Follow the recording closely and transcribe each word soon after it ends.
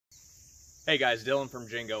Hey guys, Dylan from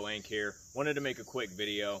Jingo Inc. here. Wanted to make a quick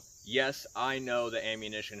video. Yes, I know the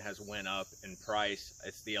ammunition has went up in price.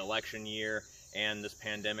 It's the election year and this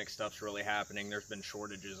pandemic stuff's really happening. There's been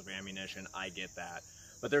shortages of ammunition. I get that.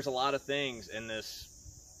 But there's a lot of things in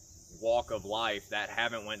this walk of life that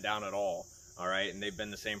haven't went down at all. All right, and they've been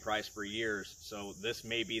the same price for years. So this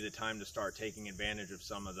may be the time to start taking advantage of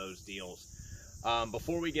some of those deals.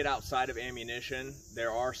 Before we get outside of ammunition, there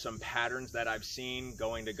are some patterns that I've seen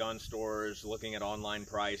going to gun stores, looking at online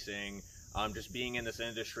pricing, just being in this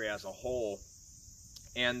industry as a whole,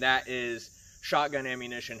 and that is shotgun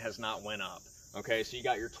ammunition has not went up. Okay, so you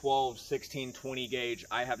got your 12, 16, 20 gauge.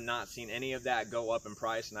 I have not seen any of that go up in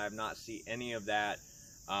price, and I have not seen any of that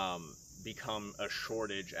become a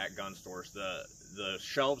shortage at gun stores. The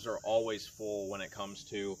shelves are always full when it comes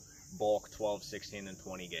to bulk 12, 16, and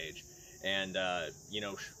 20 gauge. And you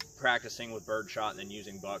know, practicing with birdshot and then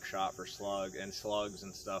using buckshot for slugs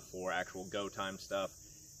and stuff for actual go time stuff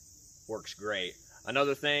works great.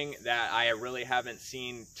 Another thing that I really haven't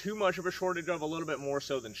seen too much of a shortage of, a little bit more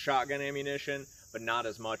so than shotgun ammunition, but not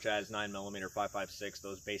as much as 9mm, 5.56,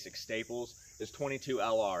 those basic staples, is 22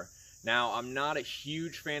 LR. Now, I'm not a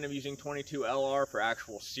huge fan of using 22 LR for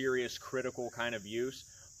actual serious critical kind of use,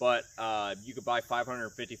 but you could buy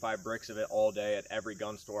 555 bricks of it all day at every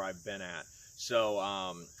gun store I've been at. So,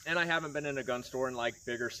 and I haven't been in a gun store in like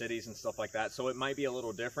bigger cities and stuff like that, so it might be a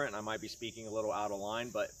little different. I might be speaking a little out of line,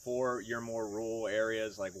 but for your more rural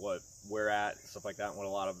areas, like what we're at, stuff like that, and what a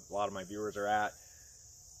lot of my viewers are at,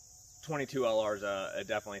 22 LR is a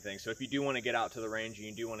definitely thing. So if you do want to get out to the range and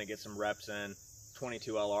you do want to get some reps in,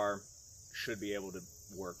 22 LR should be able to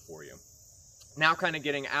work for you. Now, kind of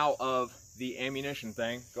getting out of the ammunition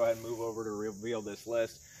thing, go ahead and move over to reveal this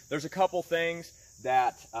list. There's a couple things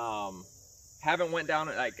that haven't went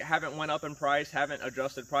up in price, haven't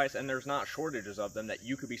adjusted price, and there's not shortages of them that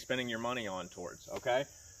you could be spending your money on towards, okay?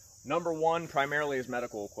 Number one primarily is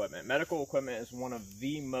medical equipment. Medical equipment is one of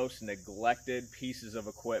the most neglected pieces of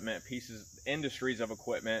equipment, industries of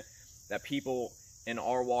equipment that people in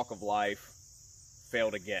our walk of life fail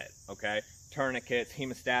to get, okay? Tourniquets,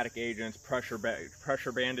 hemostatic agents, pressure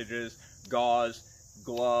bandages, gauze,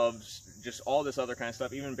 gloves, just all this other kind of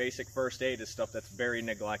stuff. Even basic first aid is stuff that's very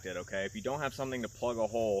neglected, okay? If you don't have something to plug a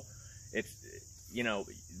hole, it's, you know,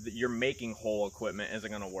 your making hole equipment isn't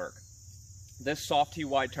going to work. This soft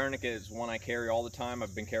T-wide tourniquet is one I carry all the time.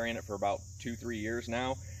 I've been carrying it for about 2-3 years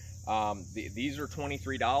now. These are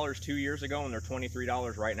 $23 2 years ago, and they're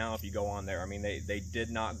 $23 right now if you go on there. I mean, they did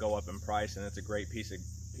not go up in price, and it's a great piece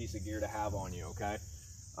of gear to have on you, okay?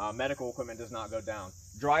 Medical equipment does not go down.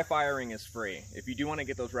 Dry firing is free. If you do want to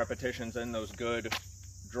get those repetitions in, those good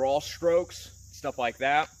draw strokes, stuff like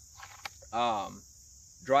that,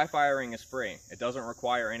 dry firing is free. It doesn't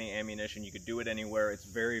require any ammunition. You could do it anywhere. It's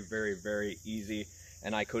very, very, very easy,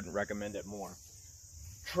 and I couldn't recommend it more.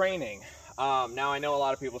 Training. Now, I know a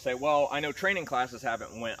lot of people say, well, I know training classes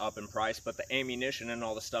haven't went up in price, but the ammunition and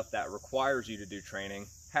all the stuff that requires you to do training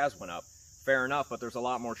has went up. Fair enough, but there's a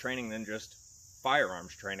lot more training than just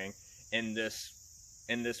firearms training in this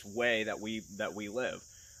way that we live.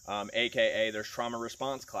 AKA there's trauma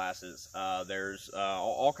response classes, there's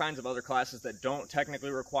all kinds of other classes that don't technically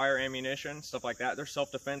require ammunition, stuff like that. There's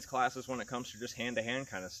self-defense classes when it comes to just hand-to-hand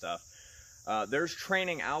kind of stuff. There's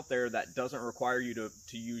training out there that doesn't require you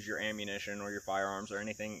to use your ammunition or your firearms or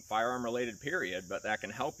anything firearm related, period, but that can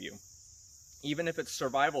help you. Even if it's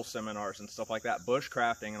survival seminars and stuff like that,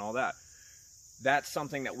 bushcrafting and all that, that's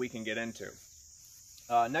something that we can get into.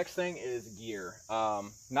 Next thing is gear.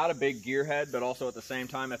 Not a big gearhead, but also at the same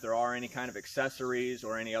time, if there are any kind of accessories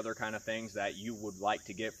or any other kind of things that you would like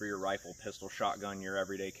to get for your rifle, pistol, shotgun, your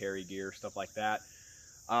everyday carry gear, stuff like that,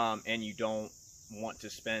 and you don't want to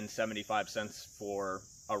spend 75 cents for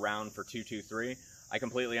a round for 223, I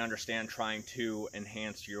completely understand trying to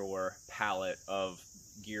enhance your palette of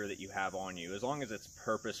gear that you have on you. As long as it's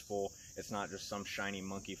purposeful, it's not just some shiny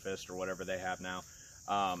monkey fist or whatever they have now.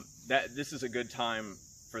 This is a good time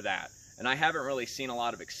for that. And I haven't really seen a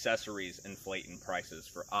lot of accessories inflate in prices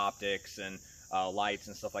for optics and lights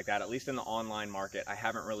and stuff like that. At least in the online market, I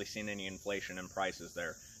haven't really seen any inflation in prices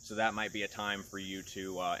there. So that might be a time for you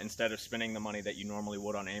to, instead of spending the money that you normally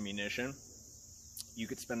would on ammunition, you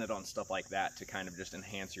could spend it on stuff like that to kind of just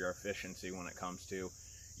enhance your efficiency when it comes to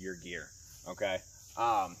your gear, okay?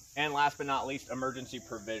 And last but not least, emergency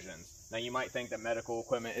provisions. Now, you might think that medical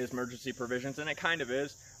equipment is emergency provisions, and it kind of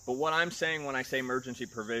is, but what I'm saying when I say emergency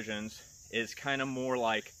provisions is kind of more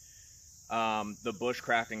like the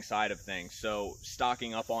bushcrafting side of things. So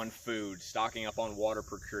stocking up on food, stocking up on water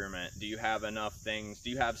procurement. Do you have enough things? Do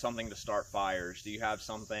you have something to start fires? Do you have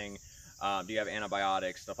something Do you have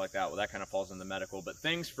antibiotics, stuff like that? Well, that kind of falls into medical. But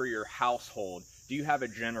things for your household. Do you have a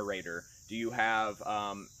generator? Do you have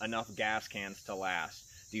enough gas cans to last?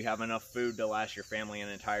 Do you have enough food to last your family an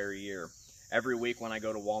entire year? Every week when I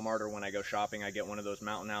go to Walmart or when I go shopping, I get one of those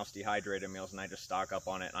Mountain House dehydrated meals, and I just stock up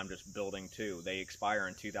on it, and I'm just building two. They expire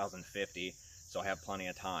in 2050, so I have plenty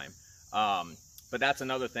of time. But that's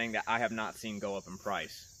another thing that I have not seen go up in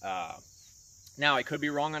price. Now, I could be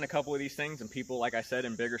wrong on a couple of these things, and people, like I said,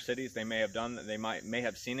 in bigger cities, they may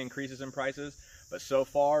have seen increases in prices, but so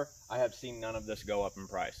far, I have seen none of this go up in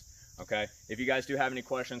price. Okay, if you guys do have any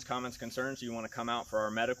questions, comments, concerns, you want to come out for our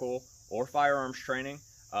medical or firearms training,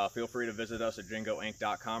 feel free to visit us at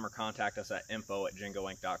jingoinc.com or contact us at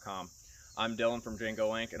info@jingoinc.com. I'm Dylan from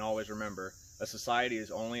Jingo Inc., and always remember, a society is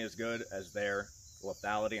only as good as their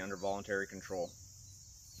lethality under voluntary control.